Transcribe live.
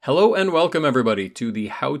Hello and welcome everybody to the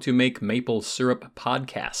How to Make Maple Syrup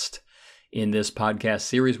podcast. In this podcast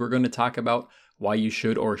series, we're going to talk about why you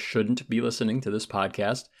should or shouldn't be listening to this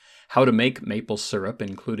podcast, how to make maple syrup,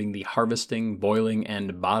 including the harvesting, boiling,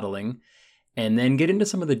 and bottling, and then get into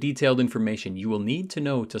some of the detailed information you will need to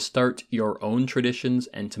know to start your own traditions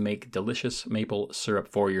and to make delicious maple syrup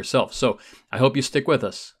for yourself. So I hope you stick with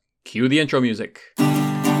us. Cue the intro music.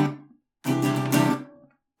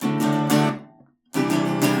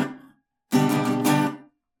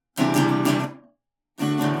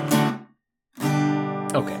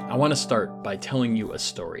 Okay, I want to start by telling you a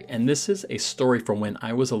story, and this is a story from when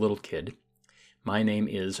I was a little kid. My name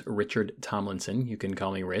is Richard Tomlinson, you can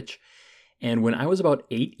call me Rich, and when I was about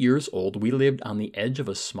 8 years old, we lived on the edge of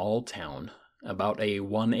a small town, about a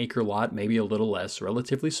 1 acre lot, maybe a little less,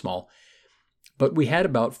 relatively small, but we had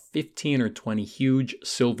about 15 or 20 huge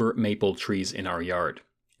silver maple trees in our yard,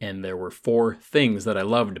 and there were 4 things that I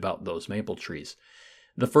loved about those maple trees.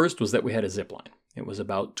 The first was that we had a zip line. It was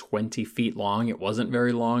about 20 feet long. It wasn't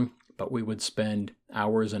very long, but we would spend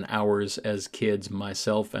hours and hours as kids,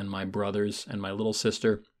 myself and my brothers and my little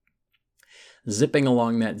sister, zipping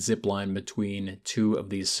along that zip line between 2 of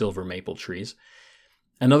these silver maple trees.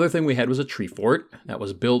 Another thing we had was a tree fort that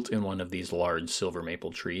was built in one of these large silver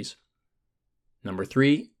maple trees. Number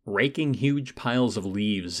 3, raking huge piles of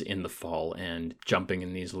leaves in the fall and jumping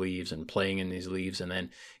in these leaves and playing in these leaves and then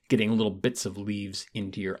getting little bits of leaves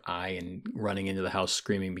into your eye and running into the house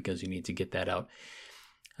screaming because you need to get that out.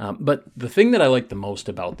 But the thing that I liked the most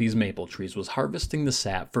about these maple trees was harvesting the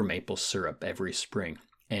sap for maple syrup every spring.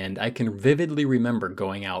 And I can vividly remember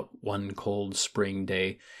going out one cold spring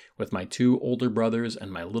day with my 2 older brothers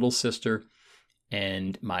and my little sister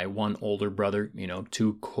and my 1 older brother,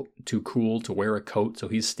 too cool to wear a coat, so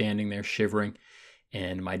he's standing there shivering.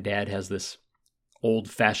 And my dad has this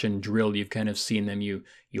old-fashioned drill. You've kind of seen them. You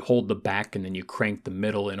hold the back and then you crank the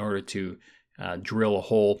middle in order to drill a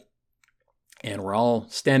hole. And we're all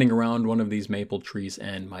standing around one of these maple trees,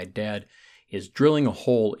 and my dad is drilling a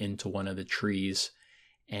hole into one of the trees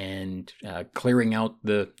and clearing out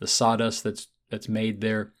the sawdust that's made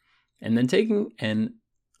there, and then taking an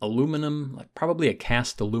aluminum, like probably a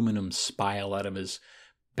cast aluminum spile out of his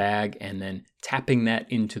bag, and then tapping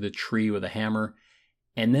that into the tree with a hammer.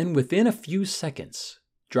 And then within a few seconds,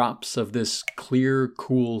 drops of this clear,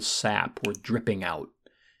 cool sap were dripping out.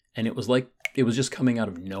 And it was like it was just coming out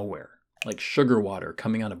of nowhere, like sugar water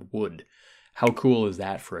coming out of wood. How cool is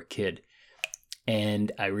that for a kid?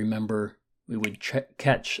 And I remember we would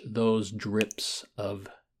catch those drips of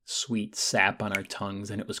sweet sap on our tongues,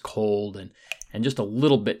 and it was cold and just a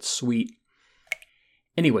little bit sweet.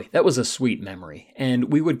 Anyway, that was a sweet memory,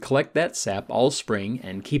 and we would collect that sap all spring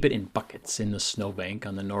and keep it in buckets in the snowbank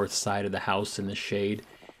on the north side of the house in the shade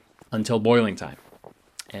until boiling time.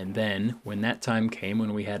 And then, when that time came,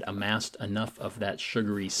 when we had amassed enough of that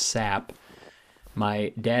sugary sap,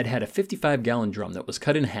 my dad had a 55-gallon drum that was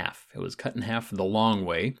cut in half. It was cut in half the long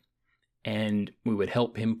way, and we would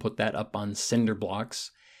help him put that up on cinder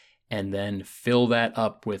blocks and then fill that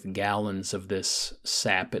up with gallons of this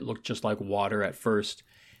sap. It looked just like water at first.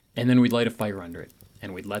 And then we'd light a fire under it.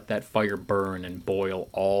 And we'd let that fire burn and boil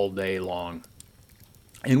all day long.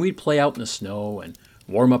 And we'd play out in the snow and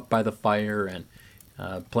warm up by the fire and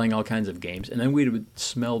playing all kinds of games. And then we would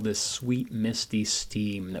smell this sweet, misty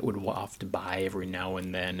steam that would waft by every now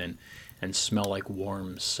and then and smell like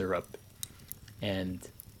warm syrup. And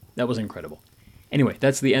that was incredible. Anyway,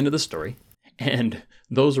 that's the end of the story. And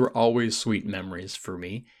those were always sweet memories for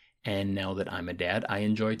me. And now that I'm a dad, I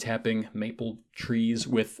enjoy tapping maple trees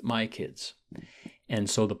with my kids. And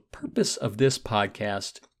so the purpose of this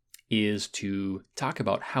podcast is to talk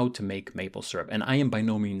about how to make maple syrup. And I am by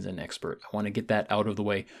no means an expert. I want to get that out of the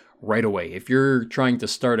way right away. If you're trying to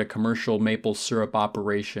start a commercial maple syrup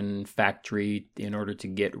operation factory in order to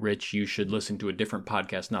get rich, you should listen to a different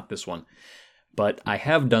podcast, not this one. But I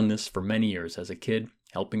have done this for many years as a kid,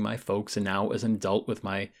 helping my folks, and now as an adult with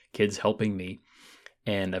my kids helping me.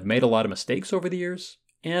 And I've made a lot of mistakes over the years,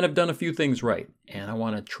 and I've done a few things right. And I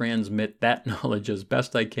want to transmit that knowledge as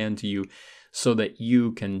best I can to you so that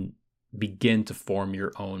you can begin to form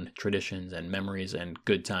your own traditions and memories and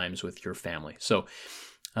good times with your family. So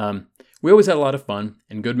we always had a lot of fun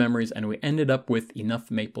and good memories, and we ended up with enough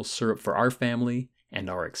maple syrup for our family and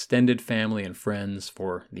our extended family and friends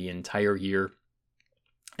for the entire year.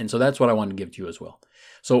 And so that's what I wanted to give to you as well.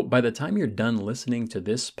 So by the time you're done listening to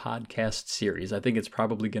this podcast series, I think it's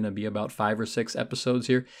probably going to be about 5 or 6 episodes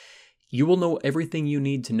here, you will know everything you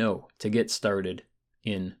need to know to get started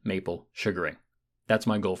in maple sugaring. That's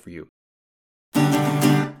my goal for you.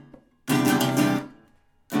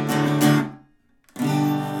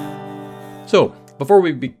 So, before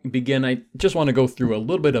we begin, I just want to go through a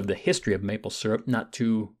little bit of the history of maple syrup. Not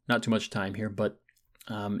too much time here, but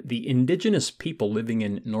the indigenous people living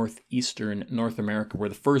in northeastern North America were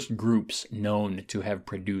the first groups known to have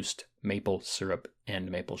produced maple syrup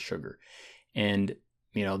and maple sugar. And,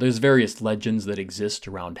 there's various legends that exist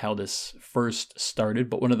around how this first started,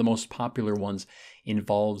 but one of the most popular ones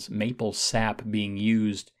involves maple sap being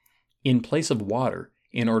used in place of water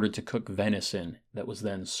in order to cook venison that was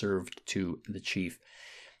then served to the chief.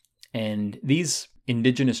 And these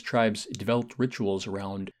indigenous tribes developed rituals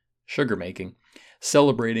around sugar making,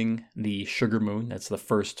 celebrating the sugar moon, that's the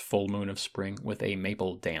first full moon of spring, with a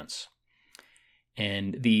maple dance.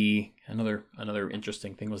 And another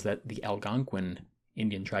interesting thing was that the Algonquin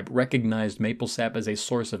Indian tribe recognized maple sap as a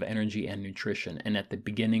source of energy and nutrition. And at the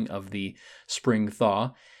beginning of the spring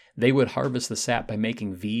thaw, they would harvest the sap by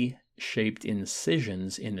making V-shaped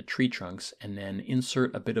incisions in the tree trunks and then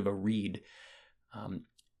insert a bit of a reed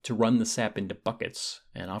to run the sap into buckets.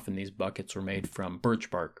 And often these buckets were made from birch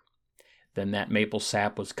bark. Then that maple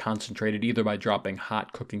sap was concentrated either by dropping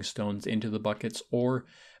hot cooking stones into the buckets or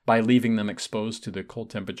by leaving them exposed to the cold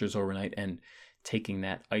temperatures overnight and taking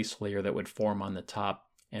that ice layer that would form on the top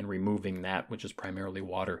and removing that, which is primarily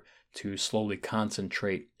water, to slowly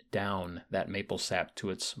concentrate down that maple sap to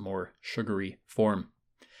its more sugary form.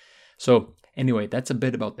 So anyway, that's a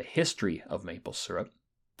bit about the history of maple syrup.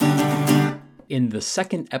 In the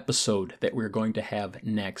second episode that we're going to have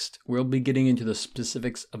next, we'll be getting into the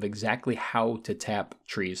specifics of exactly how to tap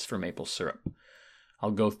trees for maple syrup. I'll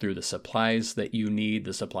go through the supplies that you need,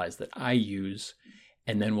 the supplies that I use,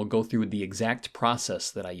 and then we'll go through the exact process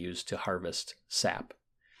that I use to harvest sap.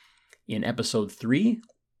 In episode 3,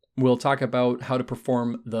 we'll talk about how to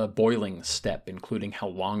perform the boiling step, including how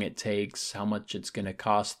long it takes, how much it's going to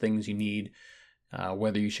cost, things you need,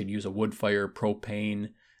 whether you should use a wood fire, propane,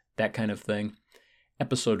 that kind of thing.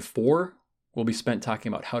 Episode 4 will be spent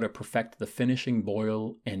talking about how to perfect the finishing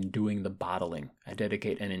boil and doing the bottling. I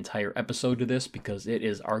dedicate an entire episode to this because it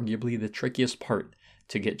is arguably the trickiest part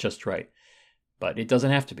to get just right. But it doesn't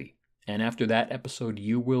have to be. And after that episode,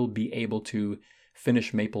 you will be able to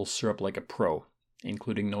finish maple syrup like a pro,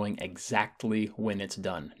 including knowing exactly when it's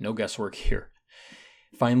done. No guesswork here.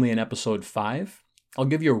 Finally, in episode 5, I'll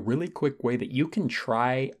give you a really quick way that you can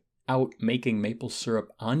try out making maple syrup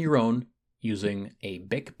on your own using a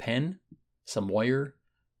Bic pen, some wire,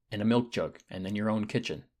 and a milk jug, and then your own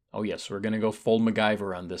kitchen. Oh yes, we're going to go full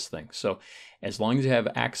MacGyver on this thing. So as long as you have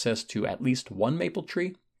access to at least one maple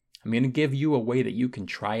tree, I'm going to give you a way that you can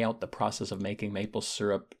try out the process of making maple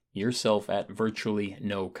syrup yourself at virtually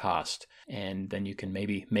no cost. And then you can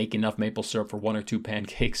maybe make enough maple syrup for 1 or 2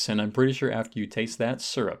 pancakes. And I'm pretty sure after you taste that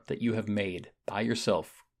syrup that you have made by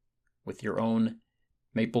yourself with your own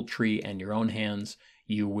maple tree and your own hands,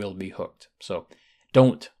 you will be hooked. So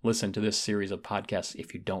don't listen to this series of podcasts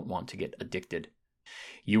if you don't want to get addicted.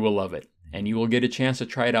 You will love it. And you will get a chance to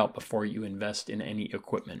try it out before you invest in any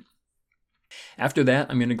equipment. After that,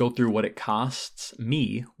 I'm going to go through what it costs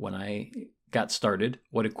me when I got started,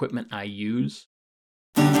 what equipment I use.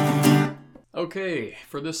 Okay,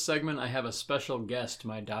 for this segment, I have a special guest,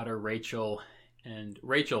 my daughter Rachel. And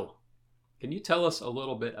Rachel, can you tell us a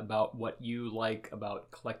little bit about what you like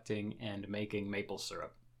about collecting and making maple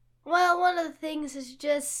syrup? Well, one of the things is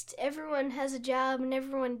just everyone has a job and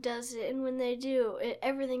everyone does it, and when they do,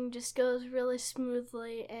 everything just goes really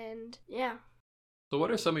smoothly, and yeah. So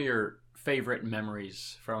what are some of your favorite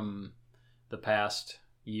memories from the past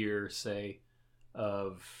year, say,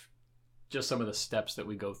 of just some of the steps that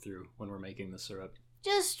we go through when we're making the syrup?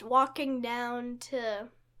 Just walking down to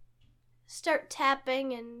start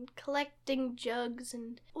tapping and collecting jugs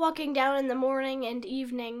and walking down in the morning and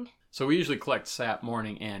evening. So we usually collect sap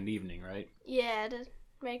morning and evening, right? Yeah, to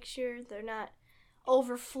make sure they're not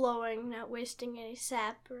overflowing, not wasting any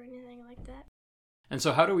sap or anything like that. And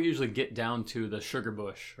so how do we usually get down to the sugar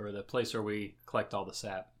bush or the place where we collect all the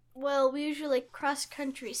sap? Well, we usually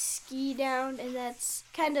cross-country ski down, and that's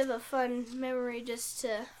kind of a fun memory, just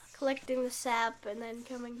to collecting the sap and then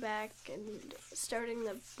coming back and starting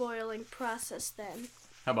the boiling process then.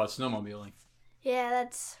 How about snowmobiling? Yeah,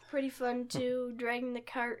 that's pretty fun too, dragging the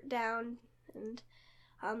cart down and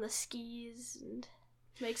on the skis, and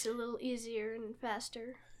makes it a little easier and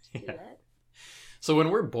faster to do that. So when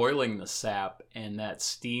we're boiling the sap and that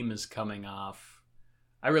steam is coming off,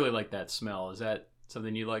 I really like that smell. Is that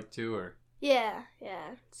something you like too, or? Yeah.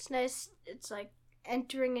 It's nice. It's like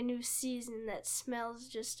entering a new season that smells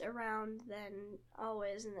just around then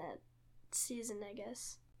always in that season, I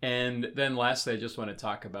guess. And then lastly, I just want to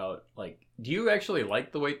talk about, like, do you actually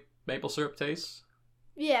like the way maple syrup tastes?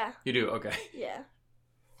 Yeah. You do? Okay. Yeah.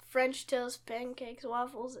 French toast, pancakes,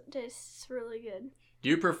 waffles. It tastes really good. Do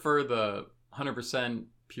you prefer the 100%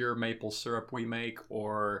 pure maple syrup we make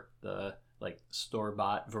or the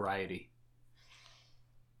store-bought variety?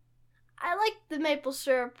 I like the maple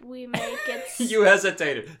syrup we make. It's You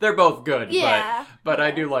hesitated. They're both good. Yeah. But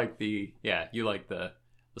I do like you like the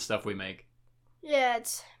stuff we make. Yeah,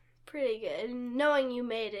 it's pretty good. And knowing you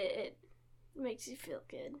made it, it makes you feel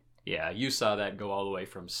good. Yeah, you saw that go all the way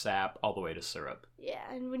from sap all the way to syrup.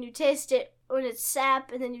 Yeah, and when you taste it when it's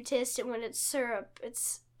sap and then you taste it when it's syrup,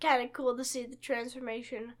 it's kind of cool to see the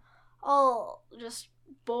transformation all just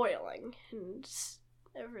boiling and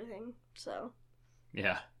everything. So,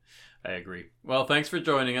 Yeah, I agree. Well, thanks for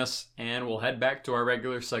joining us, and we'll head back to our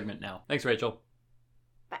regular segment now. Thanks, Rachel.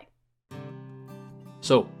 bye.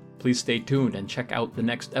 So, please stay tuned and check out the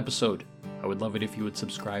next episode. I would love it if you would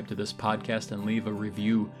subscribe to this podcast and leave a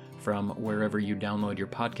review from wherever you download your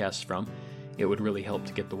podcasts from. It would really help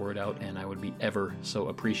to get the word out, and I would be ever so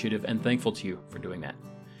appreciative and thankful to you for doing that.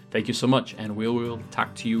 Thank you so much, and we will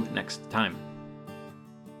talk to you next time.